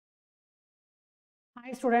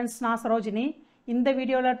Hi students, நான் சரோஜினி. இந்த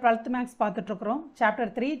வீடியோல 12th maths பார்த்துட்டு இருக்கிறோம். Chapter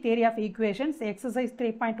 3 Theory of Equations, Exercise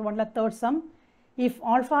 3.1ல third sum. If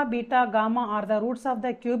alpha, beta, gamma are the roots of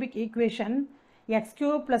the cubic equation x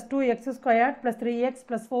cube plus 2x squared plus 3x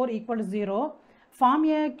plus 4 equal to 0, form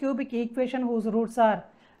a cubic equation whose roots are.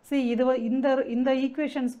 See, இந்த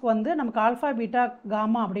ஈக்குவேஷன்ஸ்க்கு வந்து நமக்கு alpha beta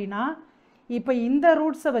gamma அப்படின்னா இப்போ இந்த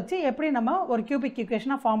ரூட்ஸை வச்சு எப்படி நம்ம ஒரு கியூபிக்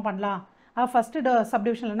ஈக்குவேஷனாக ஃபார்ம் பண்ணலாம். ஃபஸ்ட்டு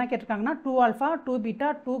சப்டிவிஷனில் என்ன கேட்டிருக்காங்கன்னா 2 ஆல்ஃபா 2 பீட்டா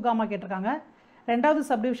 2 காமா கேட்டிருக்காங்க. ரெண்டாவது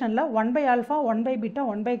சப்டிவிஷனில் 1 by alpha 1 by beta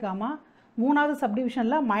 1 by gamma. மூணாவது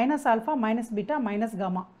சப்டிவிஷனில் minus alpha minus beta minus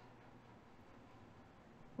gamma.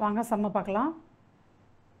 வாங்க சம்ம பார்க்கலாம்.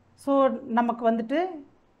 ஸோ நமக்கு வந்துட்டு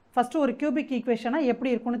ஃபஸ்ட்டு ஒரு கியூபிக் ஈக்குவேஷனாக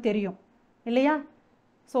எப்படி இருக்குன்னு தெரியும் இல்லையா.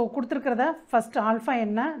 ஸோ கொடுத்துருக்கிறத ஃபஸ்ட்டு ஆல்ஃபா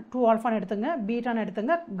என்ன 2 ஆல்ஃபான்னு எடுத்துங்க, பீட்டான்னு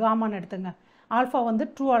எடுத்துங்க, காமான்னு எடுத்துங்க. ஆல்ஃபா வந்து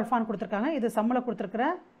 2 ஆல்ஃபான்னு கொடுத்துருக்காங்க. இது சம்மில் கொடுத்துருக்குற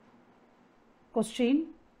question.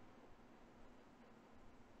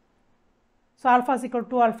 So alpha is equal to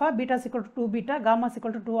 2 alpha, beta is equal to 2 beta, gamma is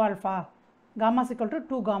equal to 2 alpha, gamma is equal to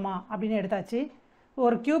 2 gamma அப்படின்னு எடுத்தாச்சு.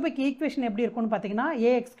 ஒரு கியூபிக் ஈக்குவேஷன் எப்படி இருக்குன்னு பார்த்தீங்கன்னா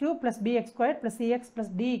ax cube plus px square plus CX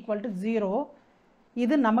plus D equal to 0.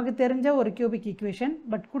 இது நமக்கு தெரிஞ்ச ஒரு கியூபிக் ஈக்குவேஷன்.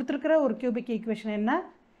 பட் கொடுத்துருக்கிற ஒரு கியூபிக் ஈக்குவேஷன் என்ன,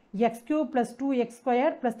 X cube plus 2x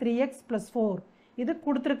square plus 3x plus 4. இது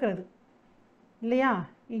கொடுத்துருக்கிறது இல்லையா,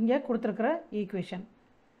 இங்கே கொடுத்துருக்கிற ஈக்குவேஷன்.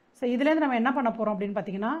 ஸோ இதுலேருந்து நம்ம என்ன பண்ண போகிறோம் அப்படின்னு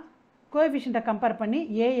பார்த்தீங்கன்னா கோஎஃபிஷியண்ட்டை கம்பேர் பண்ணி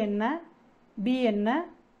ஏ என்ன பி என்ன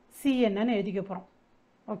சி என்னன்னு எழுதிக்க போகிறோம்.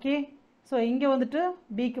 ஓகே, ஸோ இங்கே வந்துட்டு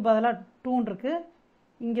பிக்கு பதிலாக 2 இருக்குது,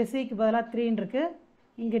 இங்கே சிக்கு பதிலாக 3 இருக்குது,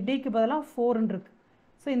 இங்கே டிக்கு பதிலாக 4 இருக்குது.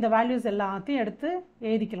 ஸோ இந்த வேல்யூஸ் எல்லாத்தையும் எடுத்து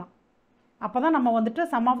எழுதிக்கலாம். அப்போ தான் நம்ம வந்துட்டு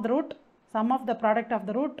some of the root, some of the product of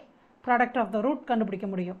the root, product of the root கண்டுபிடிக்க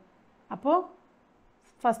முடியும். அப்போது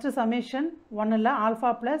ஃபஸ்ட்டு சமேஷன் 1ல்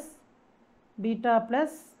alpha plus beta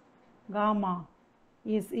plus gamma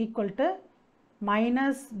is equal to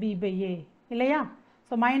minus B by ஏ இல்லையா.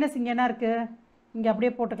 ஸோ மைனஸ் இங்கே என்ன இருக்குது, இங்கே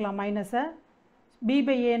அப்படியே போட்டுக்கலாம் மைனஸை. பி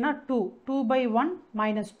பை ஏனா 2 பை 1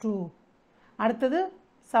 மைனஸ் 2. அடுத்தது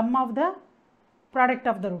some of the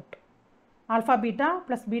product of the root alpha beta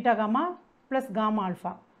plus beta gamma plus gamma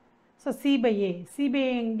alpha. So C by A, C by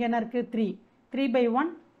ஏ இங்கே என்ன இருக்குது 3 பை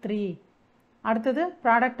 1 3. அடுத்தது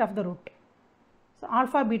product of the root so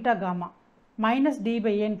alpha beta gamma minus D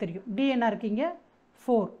by ஏன்னு தெரியும், D என்ன இருக்கீங்க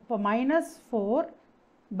 4. இப்போ minus 4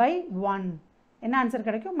 by 1 என்ன ஆன்சர்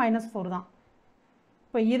கிடைக்கும், மைனஸ் 4 தான்.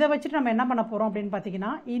 இப்போ இதை வச்சுட்டு நம்ம என்ன பண்ண போகிறோம் அப்படின்னு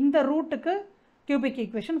பார்த்தீங்கன்னா இந்த ரூட்டுக்கு கியூபிக்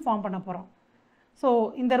ஈக்குவேஷன் ஃபார்ம் பண்ண போகிறோம். ஸோ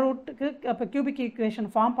இந்த ரூட்டுக்கு இப்போ கியூபிக்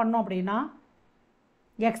ஈக்குவேஷன் ஃபார்ம் பண்ணோம் அப்படின்னா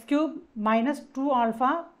X cube minus 2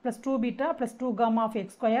 alpha plus 2 beta plus 2 gamma of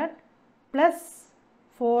X square plus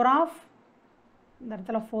 4 of இந்த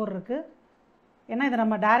இடத்துல 4 இருக்குது. ஏன்னா இதை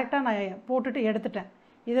நம்ம டைரெக்டாக நான் போட்டுட்டு எடுத்துட்டேன்.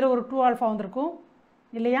 இதில் ஒரு 2 ஆல்ஃபா வந்திருக்கும்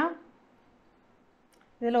இல்லையா,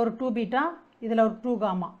 இதில் ஒரு 2 பீட்டா, இதில் ஒரு 2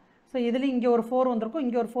 காமா. ஸோ இதில் இங்கே ஒரு 4 வந்திருக்கும்,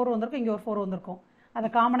 இங்கே ஒரு 4 வந்திருக்கும், இங்கே ஒரு 4 வந்திருக்கும். அதை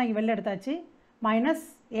காமனாக இங்கே வெளில எடுத்தாச்சு. Minus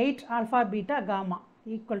 8 alpha beta gamma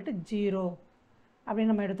equal to 0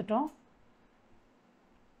 அப்படின்னு நம்ம எடுத்துட்டோம்.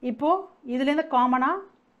 இப்போது இதுலேருந்து காமனாக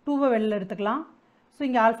 2வை வெளில எடுத்துக்கலாம். ஸோ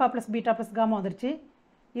இங்கே alpha plus beta plus gamma வந்துருச்சு.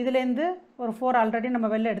 இதுலேருந்து ஒரு 4 ஆல்ரெடி நம்ம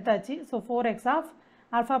வெளில எடுத்தாச்சு. So 4x of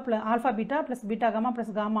alpha beta plus beta gamma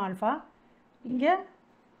plus gamma alpha. இங்கே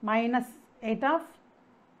minus 8 of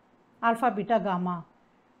alpha beta gamma.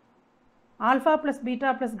 Alpha plus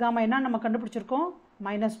beta plus gamma என்ன நம்ம கண்டுபிடிச்சிருக்கோம்,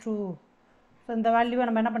 -2. ஸோ இந்த வேல்யூவை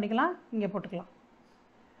நம்ம என்ன பண்ணிக்கலாம், இங்கே போட்டுக்கலாம்.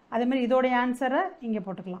 அதேமாதிரி இதோடைய ஆன்சரை இங்கே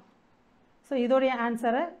போட்டுக்கலாம். ஸோ இதோடைய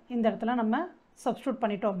ஆன்சரை இந்த இடத்துல நம்ம சப்ஸ்டியூட்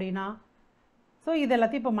பண்ணிட்டோம் அப்படின்னா ஸோ இது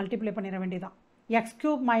எல்லாத்தையும் இப்போ மல்டிப்ளை பண்ணிட வேண்டியதான். X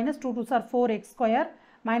cube minus 2 2 sir 4x square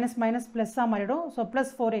minus minus ப்ளஸ்ஸாக மாறிடும். ஸோ ப்ளஸ்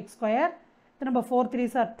 4x ஸ்கொயர் திரும்ப 4 3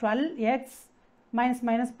 sir 12x minus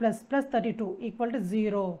minus plus 32 equal to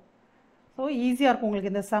 0. So ஈஸியாக இருக்கும்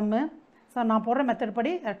உங்களுக்கு இந்த சம்மு. ஸோ நான் போடுற மெத்தட்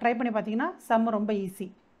படி ட்ரை பண்ணி பார்த்தீங்கன்னா சம்மு ரொம்ப ஈஸி.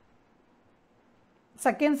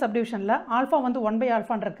 செகண்ட் சப்டிவிஷனில் ஆல்ஃபா வந்து 1 பை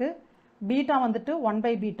ஆல்ஃபான் இருக்குது, பீட்டா வந்துட்டு 1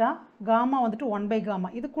 பை பீட்டா, காமா வந்துட்டு 1 பை காமா.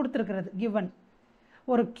 இது கொடுத்துருக்கிறது கிவன்.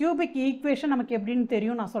 ஒரு கியூபிக் ஈக்குவேஷன் நமக்கு எப்படின்னு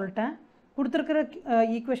தெரியும் நான் சொல்லிட்டேன். கொடுத்துருக்கிற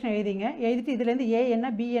ஈக்குவேஷன் எழுதிட்டு இதுலேருந்து ஏ என்ன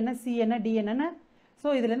பி என்ன சி என்ன டி என்னன்னு ஸோ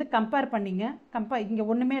இதுலேருந்து கம்பேர் பண்ணிங்க. இங்கே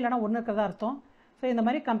ஒன்றுமே இல்லைனா ஒன்று இருக்கிறதா அர்த்தம். ஸோ இந்த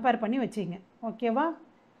மாதிரி கம்பேர் பண்ணி வச்சிங்க. ஓகேவா,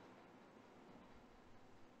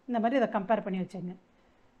 இந்த மாதிரி இதை கம்பேர் பண்ணி வச்சுங்க.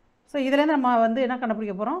 ஸோ இதுலேருந்து நம்ம வந்து என்ன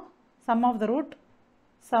கண்டுபிடிக்க போகிறோம், some of the root,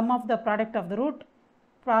 some of the product of the root,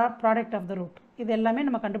 product of the root. இது எல்லாமே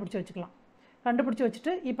நம்ம கண்டுபிடிச்சி வச்சுக்கலாம். கண்டுபிடிச்சி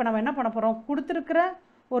வச்சுட்டு இப்போ நம்ம என்ன பண்ண போகிறோம், கொடுத்துருக்கிற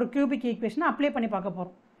ஒரு கியூபிக் ஈக்குவேஷனை அப்ளை பண்ணி பார்க்க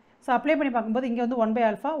போகிறோம். ஸோ அப்ளை பண்ணி பார்க்கும்போது இங்கே வந்து 1 by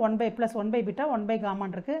alpha 1 pi plus 1 by beta 1 by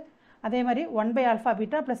come on இருக்குது. அதே மாதிரி 1 by alpha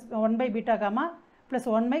beta plus 1 by beta gamma plus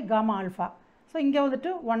 1 by gamma alpha. So இங்கே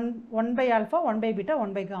வந்துட்டு 1 by alpha 1 by beta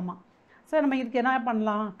 1 by gamma. So நம்ம இதுக்கு என்ன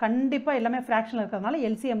பண்ணலாம், கண்டிப்பாக எல்லாமே ஃப்ராக்ஷனில் இருக்கிறதுனால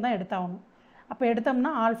எல்சிஎம் தான் எடுத்தாகணும். அப்போ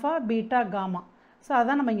எடுத்தோம்னா ஆல்ஃபா பீட்டா காமா. ஸோ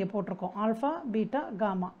அதான் நம்ம இங்கே போட்டிருக்கோம், ஆல்ஃபா பீட்டா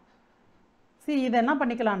காமா. இதை என்ன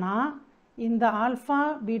பண்ணிக்கலாம்னா, இந்த ஆல்ஃபா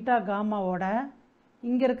பீட்டா காமாவோட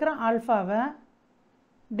இங்கே இருக்கிற ஆல்ஃபாவை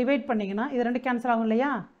டிவைட் பண்ணிங்கன்னா இது ரெண்டு கேன்சல் ஆகும்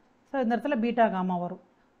இல்லையா. ஸோ இந்த இடத்துல பீட்டா காமா வரும்.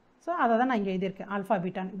 ஸோ அதை தான் நான் இங்கே எழுதியிருக்கேன், ஆல்ஃபா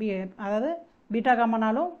பீட்டான்னு. அதாவது பீட்டா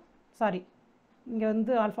காமானாலும் சாரி இங்கே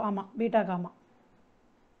வந்து ஆல்ஃபா, ஆமாம் beta gamma,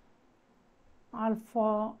 alpha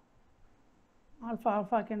alpha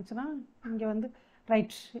alpha கேன்ச்சுன்னா இங்கே வந்து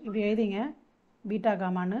ரைட் இப்படி எழுதிங்க பீட்டா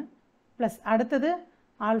காமான்னு. ப்ளஸ் அடுத்தது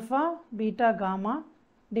alpha beta gamma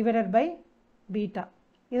divided by beta,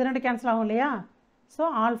 இது ரெண்டு கேன்சல் ஆகும் இல்லையா. ஸோ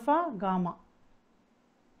ஆல்ஃபா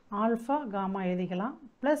காமா எழுதிக்கலாம்.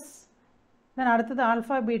 ப்ளஸ் தென் அடுத்தது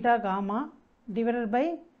alpha beta gamma divided by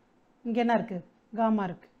இங்கே என்ன இருக்குது, காமா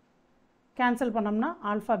இருக்குது, கேன்சல் பண்ணோம்னா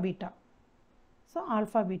alpha beta. So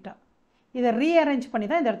alpha beta இதை ரீஅரேஞ்ச் பண்ணி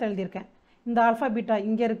தான் இந்த இடத்துல எழுதியிருக்கேன். இந்த ஆல்ஃபா பீட்டா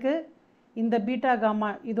இங்கே இருக்குது, இந்த பீட்டா காமா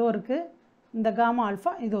இதோ இருக்குது, இந்த காமா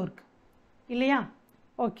ஆல்ஃபா இதோ இருக்குது இல்லையா.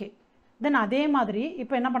 ஓகே, தென் அதே மாதிரி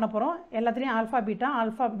இப்போ என்ன பண்ண போகிறோம், எல்லாத்துலேயும் alpha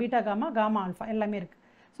beta gamma gamma alpha எல்லாமே இருக்குது.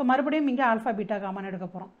 ஸோ மறுபடியும் இங்கே ஆல்ஃபா பீட்டா காமான்னு எடுக்க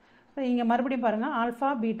போகிறோம். ஸோ இங்கே மறுபடியும் பாருங்கள், ஆல்ஃபா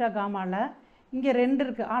பீட்டா காமாவில் இங்கே ரெண்டு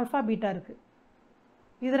இருக்குது, ஆல்ஃபா பீட்டா இருக்குது,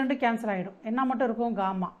 இது ரெண்டு கேன்சல் ஆகிடும், என்ன மட்டும் இருக்கும்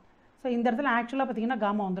காமா. ஸோ இந்த இடத்துல ஆக்சுவலாக பார்த்திங்கன்னா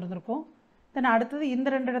காமா வந்துருந்துருக்கும். தென் அடுத்தது இந்த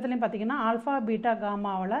ரெண்டு இடத்துலையும் பார்த்திங்கன்னா ஆல்ஃபா பீட்டா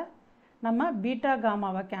காமாவில் நம்ம பீட்டா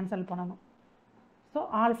காமாவை கேன்சல் பண்ணணும். ஸோ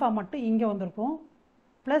ஆல்ஃபா மட்டும் இங்கே வந்திருக்கும்.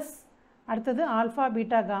 ப்ளஸ் அடுத்தது alpha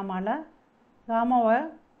beta காமாவில்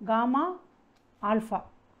gamma alpha,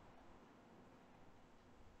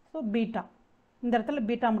 so beta, இந்த இடத்துல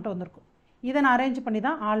பீட்டா மட்டும் வந்திருக்கும். இதை நான் அரேஞ்ச் பண்ணி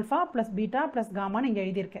தான் ஆல்ஃபா ப்ளஸ் பீட்டா ப்ளஸ் காமான்னு இங்கே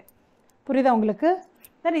எழுதியிருக்கேன். புரியுதா உங்களுக்கு?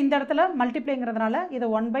 தென் இந்த இடத்துல மல்டிப்ளைங்கிறதுனால இதை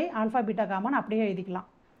 1 by ஆல்ஃபா பீட்டா காமான்னு அப்படியே எழுதிக்கலாம்.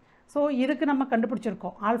 ஸோ இதுக்கு நம்ம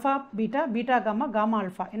கண்டுபிடிச்சிருக்கோம் alpha beta beta gamma gamma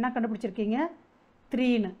alpha என்ன கண்டுபிடிச்சிருக்கீங்க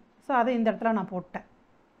 3ன்னு. ஸோ அதை இந்த இடத்துல நான் போட்டேன்.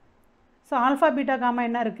 ஸோ ஆல்ஃபா பீட்டா காமா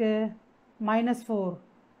என்ன இருக்குது -4.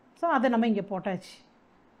 ஸோ அதை நம்ம இங்கே போட்டாச்சு,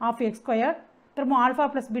 ஆஃப் x². திரும்ப alpha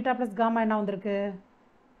plus beta plus gamma என்ன வந்திருக்கு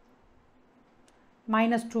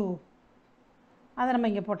 -2, அதை நம்ம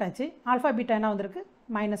இங்கே போட்டாச்சு. ஆல்ஃபா பீட்டா என்ன வந்திருக்கு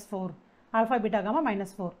 -4, ஆல்ஃபா பீட்டா காமா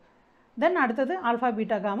 -4. தென் அடுத்தது ஆல்ஃபா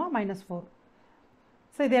பீட்டா காமா -4.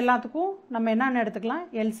 ஸோ இது எல்லாத்துக்கும் நம்ம என்னென்னு எடுத்துக்கலாம்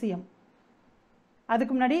எல்சிஎம்.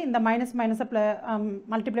 அதுக்கு முன்னாடி இந்த மைனஸை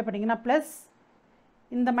மல்டிப்ளை பண்ணிங்கன்னா ப்ளஸ்,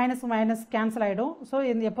 இந்த மைனஸ் கேன்சல் ஆகிடும். ஸோ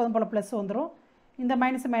இந்த எப்போதும் போல் ப்ளஸ் வந்துடும். இந்த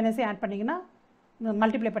மைனஸை ஆட் பண்ணிங்கன்னா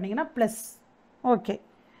மல்டிப்ளை பண்ணிங்கன்னா ப்ளஸ். ஓகே,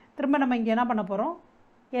 திரும்ப நம்ம இங்கே என்ன பண்ண போகிறோம்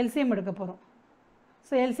எல்சிஎம் எடுக்க போகிறோம்.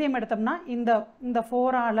 ஸோ எல்சிஎம் எடுத்தோம்னா இந்த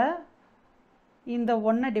 4ஆல் இந்த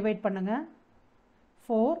 1 டிவைட் பண்ணுங்கள்,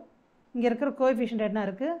 4 இங்கே இருக்கிற கோஎஃபிஷியன்ட் என்ன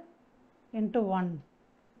இருக்குது இன்ட்டு 1,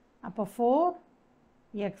 அப்போ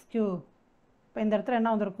 4x3. இப்போ இந்த இடத்துல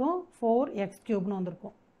என்ன வந்திருக்கும் 4x3ன்னு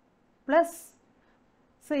வந்திருக்கும். ப்ளஸ்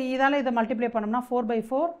ஸோ இதால் இதை மல்டிப்ளை பண்ணோம்னா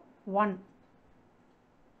 4/4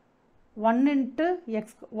 1 இன்ட்டு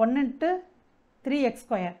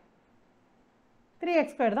 3x²,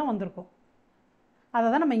 3x² தான் வந்திருக்கும். அதை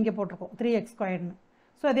தான் நம்ம இங்கே போட்டிருக்கோம் 3x²ன்னு.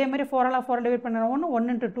 ஸோ அதே மாதிரி 4ஆல் 4 டிவைட் பண்ண 1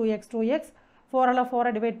 இன்ட்டு 2x 4ஆல்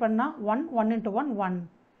 4 டிவைட் பண்ணால் 1 இன்ட்டு 1.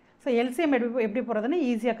 ஸோ எல்சிஎம் எப்படி போகிறதுன்னு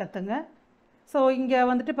ஈஸியாக கற்றுங்க. ஸோ இங்கே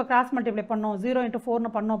வந்துட்டு இப்போ கிராஸ் மல்டிப்ளை பண்ணோம் 0 இன்ட்டு 4ன்னு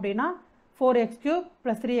பண்ணோம் அப்படின்னா 4x³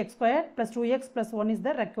 + 3x² + 2x + 1 is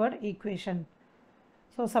the required equation.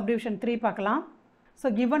 So subdivision 3 பார்க்கலாம். ஸோ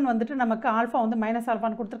கிவன் வந்துட்டு நமக்கு ஆல்ஃபா வந்து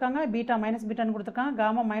 -ஆல்ஃபான்னு கொடுத்துருக்காங்க, பீட்டா -பீட்டான்னு கொடுத்துருக்காங்க,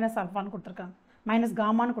 காமா -ஆல்ஃபான்னு கொடுத்துருக்காங்க,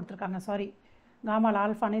 காமான்னு கொடுத்துருக்காங்க. சாரி, காமாவில்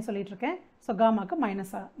ஆல்ஃபானே சொல்லிட்டு இருக்கேன். So காமாவுக்கு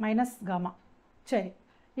minus gamma. சரி,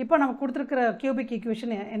 இப்போ நம்ம கொடுத்துருக்கிற கியூபிக்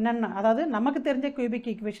ஈக்குவேஷன் என்னென்ன, அதாவது நமக்கு தெரிஞ்ச கியூபிக்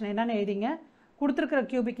ஈக்குவேஷன் என்னென்னு எழுதிங்க, கொடுத்துருக்கிற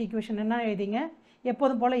கியூபிக் ஈக்குவேஷன் என்னென்னு எழுதிங்க.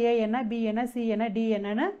 எப்போதும் போல் ஏ என்ன, பி என்ன, சி என்ன, டி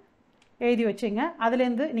என்னன்னு எழுதி வச்சுங்க.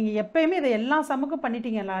 அதுலேருந்து நீங்கள் எப்போயுமே இதை எல்லா சம்முக்கும்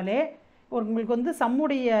பண்ணிட்டீங்கனாலே உங்களுக்கு வந்து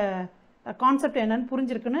சம்முடைய கான்செப்ட் என்னென்னு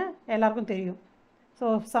புரிஞ்சிருக்குன்னு எல்லாருக்கும் தெரியும். ஸோ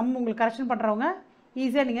சம் உங்களுக்கு கரெக்ஷன் பண்ணுறவங்க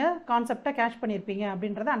ஈஸியாக நீங்கள் கான்செப்டை கேட்ச் பண்ணியிருப்பீங்க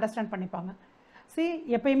அப்படின்றத அண்டர்ஸ்டாண்ட் பண்ணிப்பாங்க.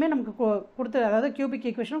 எப்பயுமே நமக்கு அதாவது கியூபிக்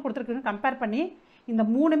ஈக்குவேஷனும் கொடுத்துருக்குன்னு கம்பேர் பண்ணி இந்த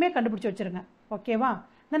 3மே கண்டுபிடிச்சி வச்சுருங்க. ஓகேவா?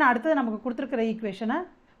 தென் அடுத்தது நமக்கு கொடுத்துருக்கிற ஈக்குவேஷனை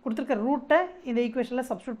கொடுத்துருக்கிற ரூட்டை இந்த ஈக்குவேஷனில்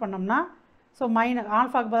சப்ஸ்டியூட் பண்ணோம்னா ஸோ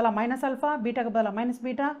ஆல்ஃபாக்கு பதிலாக -ஆல்ஃபா, பீட்டாக்கு பதிலாக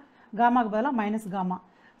 -பீட்டா, காமாவுக்கு பதிலாக -காமா.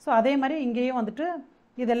 ஸோ அதே மாதிரி இங்கேயும் வந்துட்டு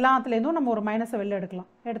இது எல்லாத்துலேருந்தும் நம்ம ஒரு மைனஸை வெளில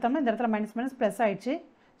எடுத்தோம்னா இந்த இடத்துல மைனஸ் ப்ளஸ் ஆகிடுச்சு.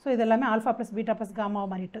 ஸோ இது எல்லாமே ஆல்ஃபா ப்ளஸ் பீட்டா ப்ளஸ் காமாவை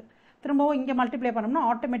மாறிட்டு திரும்பவும் இங்கே மல்டிப்ளை பண்ணோம்னா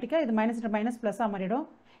ஆட்டோமேட்டிக்காக இது -into +ஆக மாறிடும்.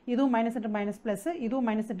 இதுவும் -into ப்ளஸ்ஸு, இதுவும்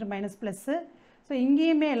 -into ப்ளஸ்ஸு. ஸோ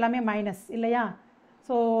இங்கேயுமே எல்லாமே மைனஸ் இல்லையா?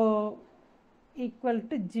 So equal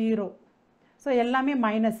to 0. ஸோ எல்லாமே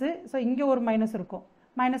மைனஸு. ஸோ இங்கே ஒரு மைனஸ் இருக்கும்,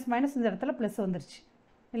 மைனஸ் மைனஸ் இந்த இடத்துல ப்ளஸ் வந்துருச்சு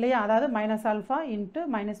இல்லையா, அதாவது minus alpha into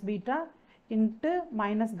minus beta into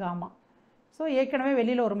minus gamma. So ஏற்கனவே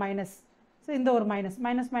வெளியில் ஒரு மைனஸ், ஸோ இந்த ஒரு மைனஸ்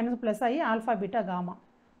மைனஸ் மைனஸ் ப்ளஸ் ஆகி ஆல்ஃபா பீட்டா காமா.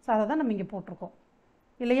 ஸோ அதை தான் நம்ம இங்கே போட்டிருக்கோம்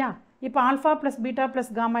இல்லையா. இப்போ alpha plus beta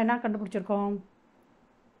plus gamma என்ன கண்டுபிடிச்சிருக்கோம்,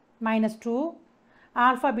 -2,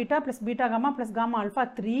 alpha beta plus beta gamma plus gamma alpha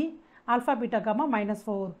 3, alpha beta gamma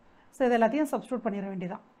 -4. So இது எல்லாத்தையும் சப்ஸ்டியூட் பண்ணிட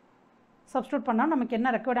வேண்டியதான். சப்ஸ்டியூட் பண்ணால் நமக்கு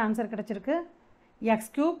என்ன ரெக்கார்டு ஆன்சர் கிடச்சிருக்கு,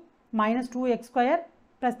 x³ -2x²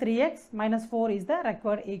 + 3x -4 is the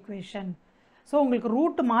required equation. So உங்களுக்கு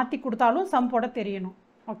ரூட் மாற்றி கொடுத்தாலும் சம் போட தெரியணும்.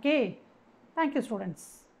 Okay, thank you students.